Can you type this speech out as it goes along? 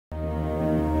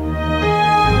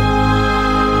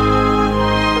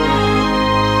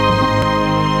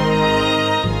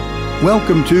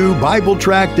Welcome to Bible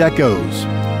Tract Echoes.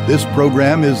 This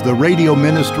program is the radio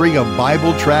ministry of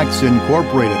Bible Tracts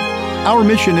Incorporated. Our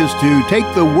mission is to take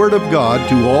the Word of God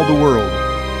to all the world.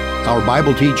 Our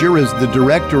Bible teacher is the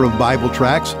director of Bible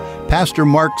Tracts, Pastor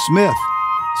Mark Smith.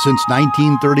 Since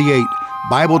 1938,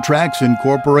 Bible Tracts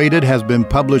Incorporated has been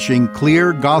publishing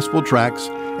clear gospel tracts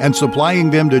and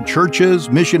supplying them to churches,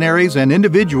 missionaries, and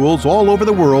individuals all over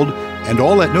the world, and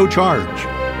all at no charge.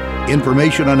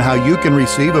 Information on how you can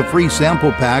receive a free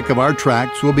sample pack of our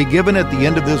tracts will be given at the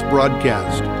end of this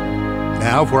broadcast.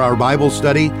 Now for our Bible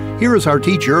study, here is our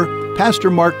teacher,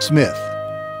 Pastor Mark Smith.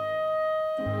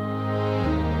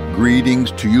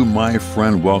 Greetings to you, my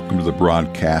friend. Welcome to the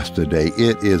broadcast today.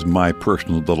 It is my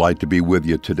personal delight to be with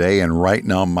you today, and right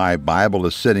now my Bible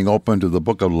is sitting open to the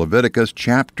book of Leviticus,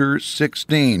 chapter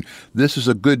 16. This is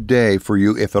a good day for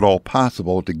you, if at all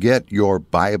possible, to get your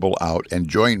Bible out and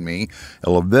join me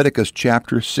in Leviticus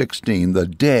chapter 16, the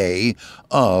Day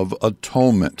of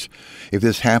Atonement. If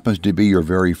this happens to be your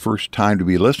very first time to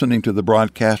be listening to the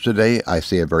broadcast today, I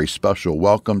say a very special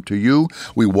welcome to you.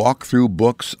 We walk through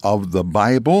books of the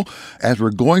Bible. As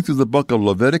we're going through the book of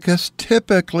Leviticus,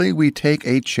 typically we take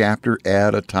a chapter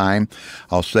at a time.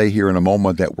 I'll say here in a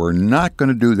moment that we're not going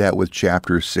to do that with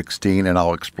chapter 16, and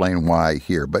I'll explain why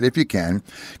here. But if you can,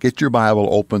 get your Bible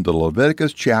open to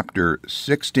Leviticus chapter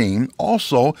 16.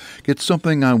 Also, get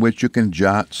something on which you can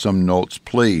jot some notes,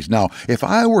 please. Now, if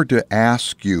I were to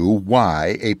ask you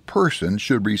why a person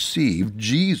should receive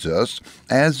Jesus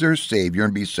as their Savior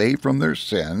and be saved from their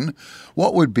sin,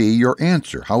 what would be your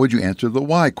answer? How would you answer the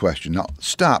why question? Now,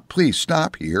 please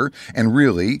stop here and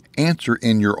really answer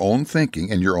in your own thinking,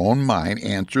 in your own mind,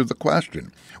 answer the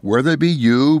question. Whether it be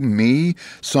you, me,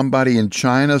 somebody in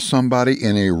China, somebody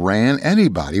in Iran,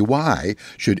 anybody, why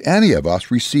should any of us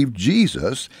receive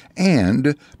Jesus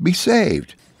and be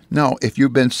saved? Now, if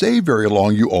you've been saved very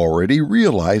long, you already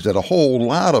realize that a whole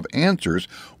lot of answers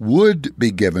would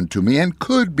be given to me and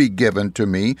could be given to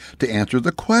me to answer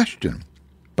the question.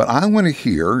 But I want to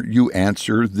hear you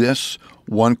answer this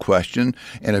one question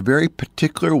in a very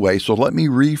particular way, so let me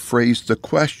rephrase the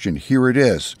question. Here it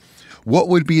is. What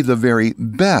would be the very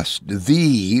best,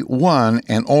 the one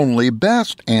and only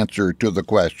best answer to the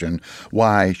question,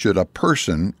 why should a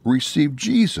person receive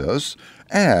Jesus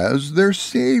as their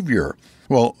Savior?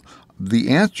 Well, the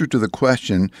answer to the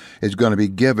question is going to be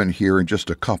given here in just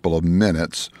a couple of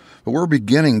minutes. But we're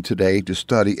beginning today to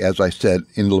study, as I said,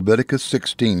 in Leviticus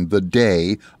 16, the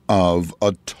Day of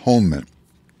Atonement.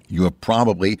 You have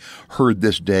probably heard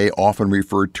this day often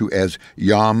referred to as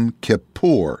Yom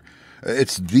Kippur.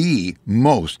 It's the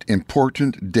most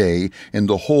important day in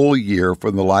the whole year for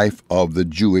the life of the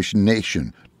Jewish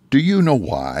nation. Do you know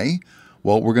why?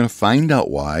 Well, we're going to find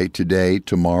out why today,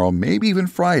 tomorrow, maybe even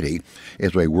Friday,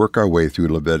 as we work our way through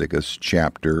Leviticus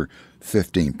chapter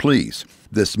 15. Please,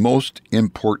 this most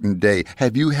important day.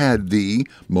 Have you had the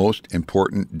most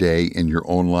important day in your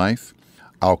own life?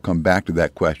 I'll come back to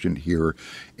that question here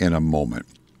in a moment.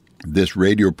 This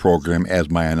radio program,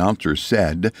 as my announcer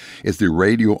said, is the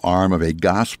radio arm of a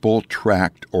gospel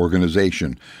tract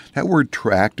organization. That word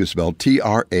tract is spelled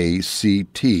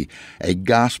T-R-A-C-T. A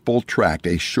gospel tract,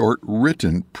 a short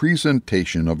written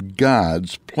presentation of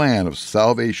God's plan of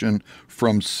salvation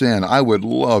from sin. I would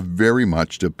love very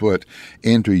much to put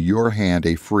into your hand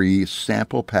a free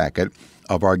sample packet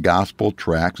of our gospel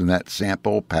tracts, and that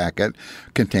sample packet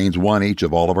contains one each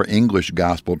of all of our English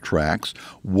gospel tracts.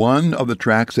 One of the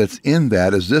tracts that's in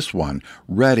that is this one,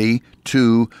 Ready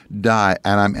to Die.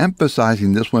 And I'm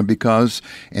emphasizing this one because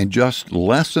in just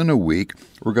less than a week,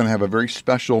 we're going to have a very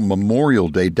special Memorial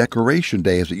Day, Decoration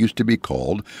Day, as it used to be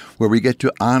called, where we get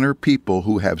to honor people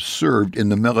who have served in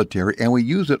the military, and we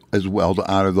use it as well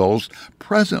to honor those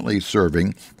presently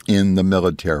serving in the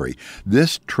military.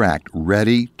 This tract,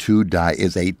 Ready to Die,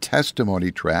 is a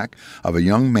testimony tract of a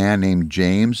young man named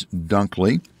James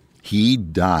Dunkley. He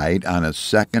died on a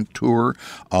second tour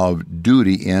of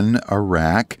duty in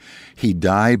Iraq. He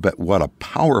died, but what a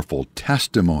powerful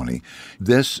testimony.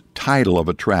 This title of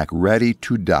a tract, Ready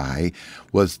to Die,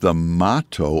 was the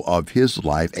motto of his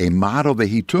life, a motto that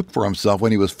he took for himself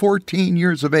when he was 14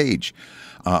 years of age.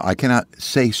 I cannot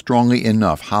say strongly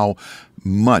enough how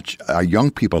much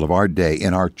young people of our day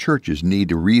in our churches need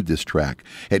to read this tract.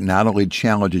 It not only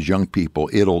challenges young people,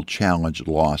 it'll challenge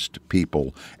lost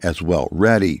people as well.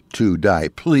 Ready to Die.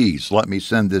 Please let me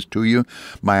send this to you.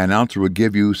 My announcer will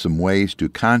give you some ways to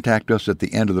contact us at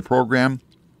the end of the program.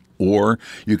 Or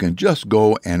you can just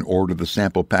go and order the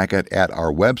sample packet at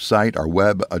our website. Our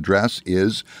web address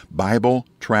is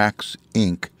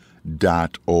BibleTractsInc.com.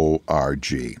 If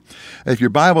your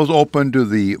Bible is open to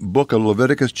the book of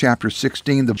Leviticus chapter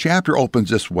 16, the chapter opens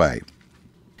this way.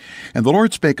 And the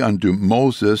Lord spake unto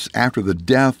Moses after the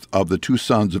death of the two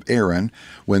sons of Aaron,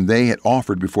 when they had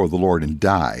offered before the Lord and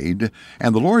died.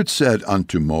 And the Lord said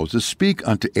unto Moses, Speak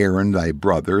unto Aaron thy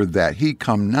brother, that he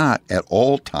come not at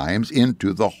all times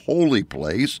into the holy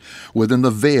place within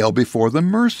the veil before the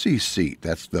mercy seat,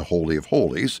 that's the Holy of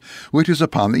Holies, which is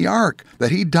upon the ark,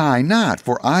 that he die not,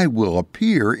 for I will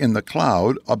appear in the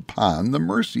cloud upon the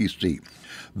mercy seat.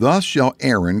 Thus shall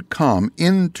Aaron come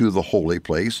into the holy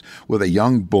place with a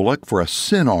young bullock for a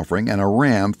sin offering and a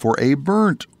ram for a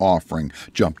burnt offering.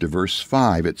 Jump to verse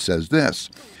 5. It says this,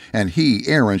 And he,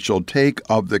 Aaron, shall take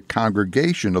of the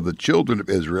congregation of the children of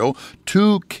Israel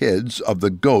 2 kids of the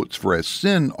goats for a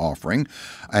sin offering,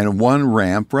 and 1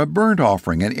 ram for a burnt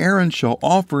offering. And Aaron shall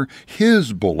offer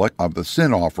his bullock of the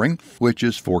sin offering, which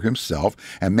is for himself,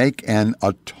 and make an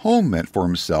atonement for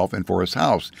himself and for his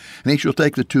house. And he shall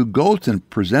take the 2 goats and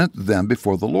present them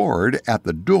before the Lord at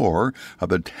the door of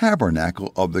the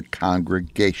tabernacle of the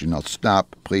congregation. Now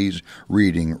stop, please,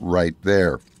 reading right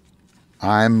there.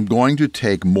 I'm going to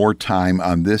take more time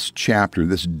on this chapter,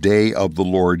 this day of the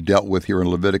Lord dealt with here in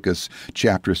Leviticus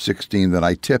chapter 16 than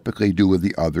I typically do with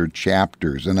the other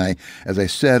chapters. And as I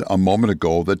said a moment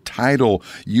ago, the title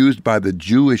used by the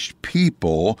Jewish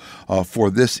people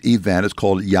for this event is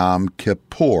called Yom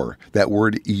Kippur. That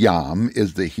word Yom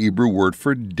is the Hebrew word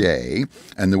for day,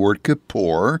 and the word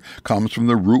Kippur comes from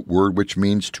the root word which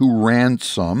means to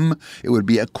ransom. It would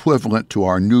be equivalent to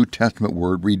our New Testament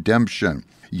word redemption.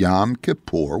 Yom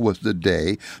Kippur was the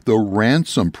day the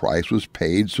ransom price was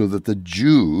paid so that the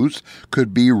Jews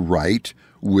could be right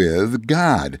with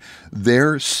God.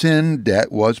 Their sin debt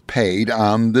was paid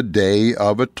on the Day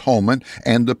of Atonement,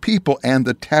 and the people and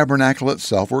the tabernacle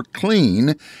itself were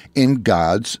clean in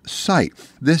God's sight.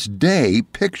 This day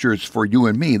pictures for you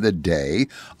and me the day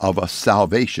of a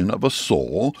salvation of a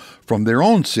soul from their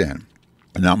own sin.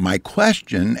 Now, my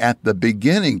question at the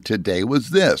beginning today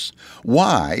was this: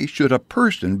 why should a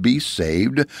person be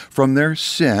saved from their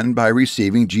sin by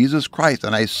receiving Jesus Christ?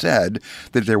 And I said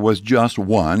that there was just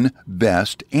one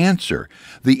best answer.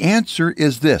 The answer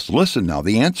is this. Listen now,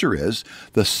 the answer is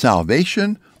the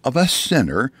salvation of a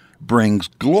sinner brings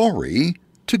glory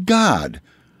to God.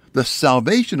 The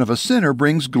salvation of a sinner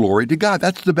brings glory to God.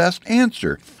 That's the best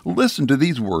answer. Listen to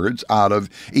these words out of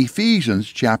Ephesians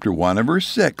chapter 1 and verse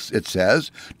 6. It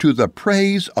says, To the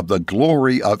praise of the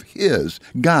glory of His,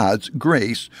 God's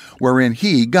grace, wherein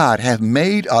He, God, hath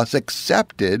made us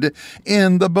accepted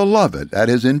in the beloved, that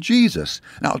is, in Jesus.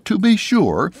 Now, to be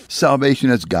sure,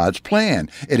 salvation is God's plan.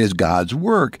 It is God's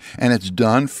work, and it's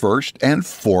done first and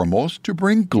foremost to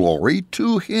bring glory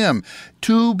to Him.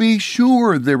 To be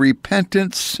sure, the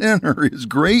repentant sinner is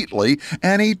greatly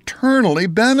and eternally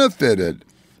benefited.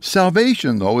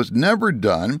 Salvation, though, is never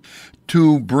done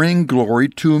to bring glory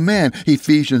to man.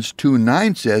 Ephesians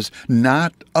 2:9 says,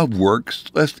 Not of works,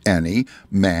 lest any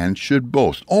man should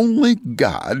boast. Only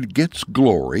God gets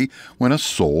glory when a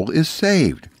soul is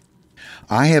saved.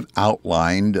 I have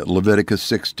outlined Leviticus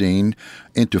 16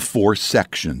 into 4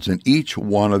 sections, and each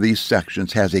one of these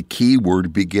sections has a key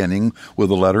word beginning with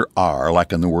the letter R,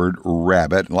 like in the word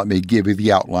rabbit. Let me give you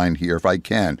the outline here if I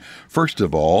can. First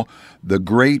of all, the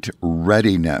great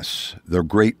readiness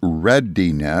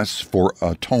for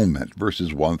atonement,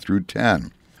 verses 1 through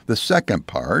 10. The second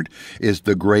part is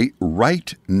the great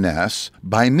rightness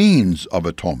by means of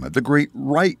atonement. The great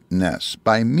rightness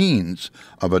by means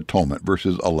of atonement,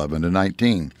 verses 11 to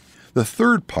 19. The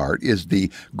third part is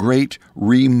the great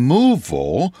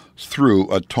removal through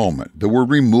atonement. The word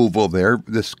removal there,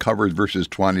 this covers verses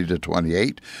 20 to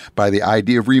 28. By the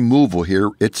idea of removal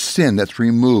here, it's sin that's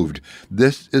removed.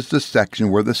 This is the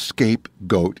section where the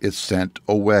scapegoat is sent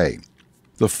away.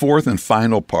 The fourth and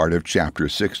final part of chapter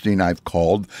 16 I've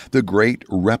called the great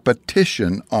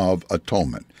repetition of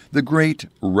atonement. The great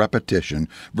repetition,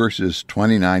 verses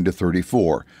 29 to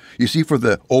 34. You see, for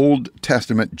the Old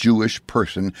Testament Jewish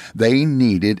person, they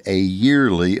needed a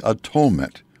yearly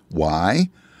atonement. Why?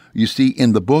 You see,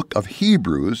 in the book of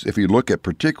Hebrews, if you look at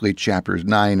particularly chapters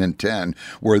 9 and 10,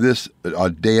 where this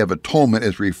Day of Atonement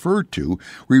is referred to,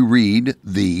 we read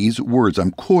these words.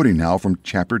 I'm quoting now from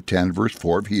chapter 10, verse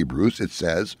 4 of Hebrews. It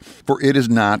says, For it is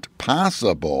not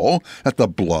possible that the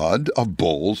blood of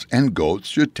bulls and goats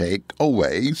should take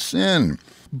away sin.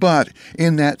 But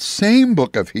in that same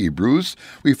book of Hebrews,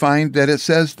 we find that it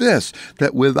says this,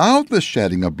 that without the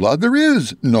shedding of blood, there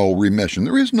is no remission,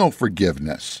 there is no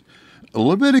forgiveness.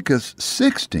 Leviticus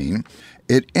 16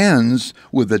 It ends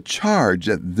with a charge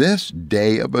that this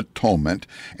Day of Atonement,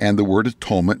 and the word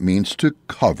atonement means to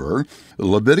cover,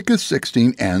 Leviticus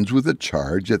 16 ends with a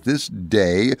charge that this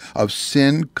day of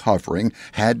sin covering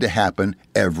had to happen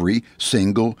every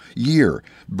single year.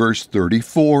 Verse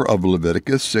 34 of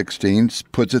Leviticus 16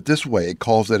 puts it this way. It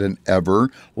calls it an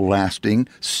everlasting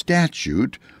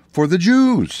statute for the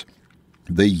Jews.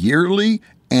 The yearly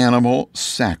animal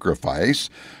sacrifice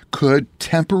could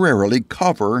temporarily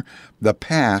cover the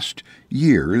past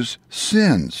year's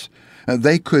sins.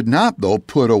 They could not, though,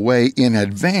 put away in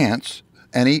advance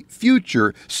any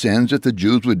future sins that the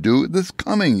Jews would do this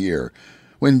coming year.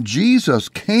 When Jesus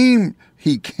came,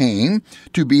 he came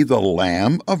to be the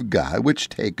Lamb of God, which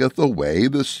taketh away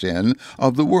the sin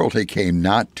of the world. He came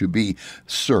not to be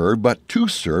served, but to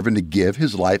serve and to give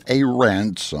his life a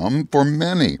ransom for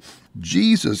many.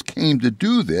 Jesus came to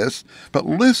do this, but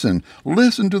listen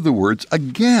to the words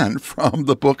again from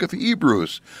the book of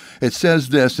Hebrews. It says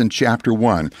this in chapter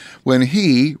 1, when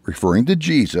he, referring to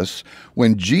Jesus,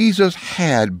 when Jesus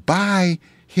had by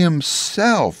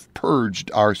himself purged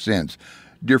our sins.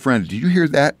 Dear friend, did you hear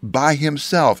that? By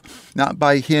himself, not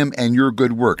by him and your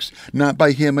good works, not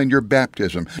by him and your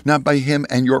baptism, not by him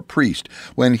and your priest.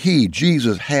 When he,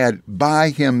 Jesus, had by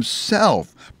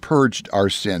himself purged our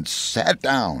sins, sat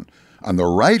down on the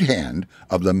right hand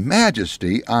of the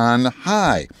Majesty on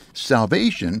high.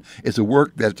 Salvation is a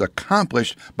work that's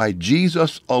accomplished by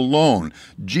Jesus alone.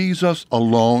 Jesus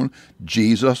alone,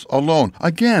 Jesus alone.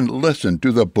 Again, listen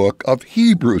to the book of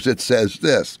Hebrews. It says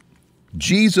this,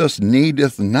 Jesus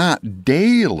needeth not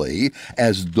daily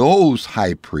as those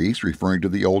high priests, referring to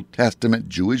the Old Testament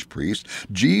Jewish priests,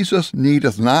 Jesus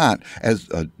needeth not as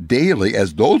daily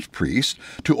as those priests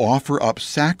to offer up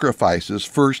sacrifices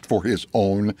first for his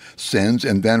own sins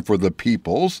and then for the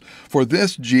people's. For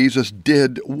this Jesus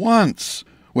did once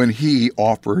when he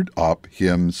offered up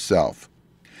himself.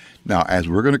 Now, as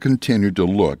we're going to continue to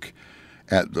look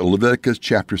at Leviticus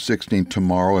chapter 16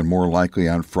 tomorrow and more likely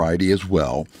on Friday as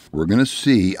well, we're going to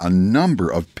see a number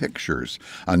of pictures,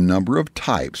 a number of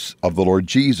types of the Lord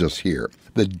Jesus here.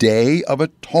 The Day of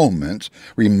Atonement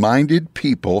reminded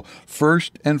people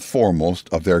first and foremost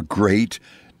of their great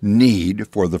need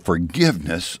for the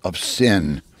forgiveness of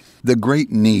sin. The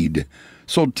great need.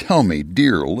 So tell me,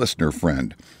 dear listener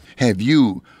friend, have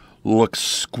you looked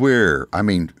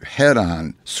head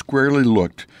on, squarely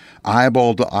looked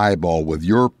eyeball to eyeball with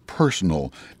your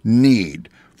personal need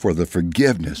for the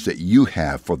forgiveness that you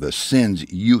have for the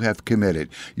sins you have committed?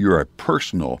 You're a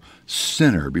personal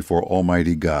sinner before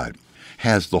Almighty God.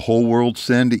 Has the whole world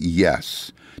sinned?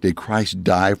 Yes. Did Christ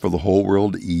die for the whole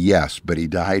world? Yes, but he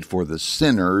died for the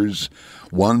sinners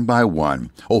one by one.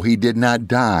 Oh, he did not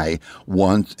die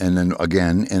once and then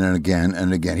again and then again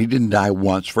and again. He didn't die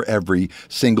once for every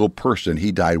single person.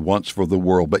 He died once for the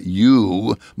world, but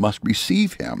you must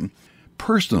receive him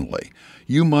personally.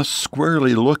 You must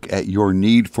squarely look at your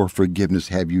need for forgiveness.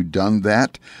 Have you done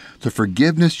that? The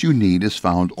forgiveness you need is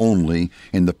found only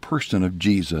in the person of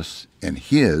Jesus and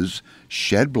his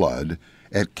shed blood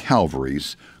at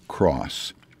Calvary's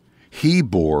cross. He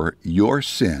bore your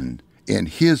sin in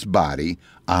his body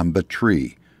on the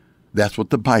tree. That's what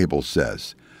the Bible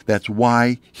says. That's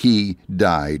why he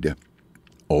died.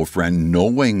 Oh, friend,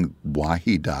 knowing why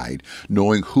he died,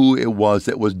 knowing who it was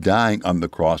that was dying on the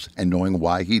cross, and knowing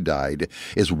why he died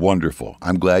is wonderful.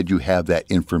 I'm glad you have that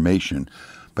information.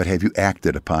 But have you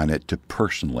acted upon it to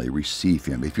personally receive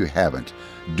him? If you haven't,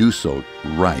 do so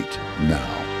right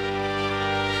now.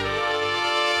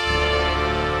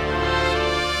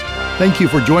 Thank you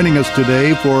for joining us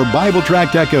today for Bible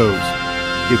Tract Echoes.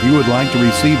 If you would like to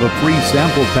receive a free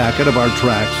sample packet of our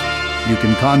tracts, you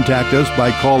can contact us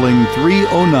by calling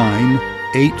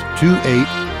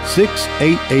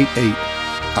 309-828-6888.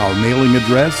 Our mailing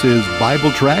address is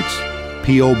Bible Tracts,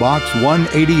 P.O. Box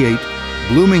 188,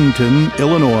 Bloomington,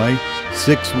 Illinois,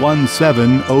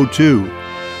 61702.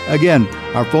 Again,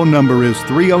 our phone number is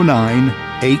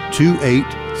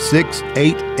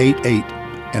 309-828-6888.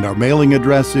 And our mailing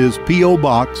address is P.O.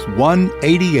 Box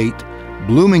 188,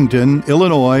 Bloomington,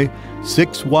 Illinois,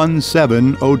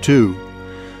 61702.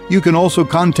 You can also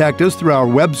contact us through our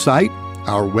website.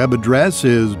 Our web address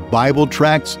is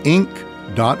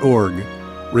BibleTractsInc.org.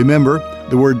 Remember,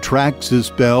 the word tracts is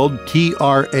spelled Tracts.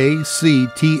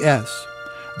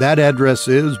 That address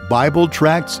is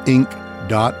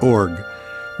BibleTractsInc.org.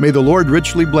 May the Lord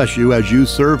richly bless you as you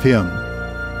serve him.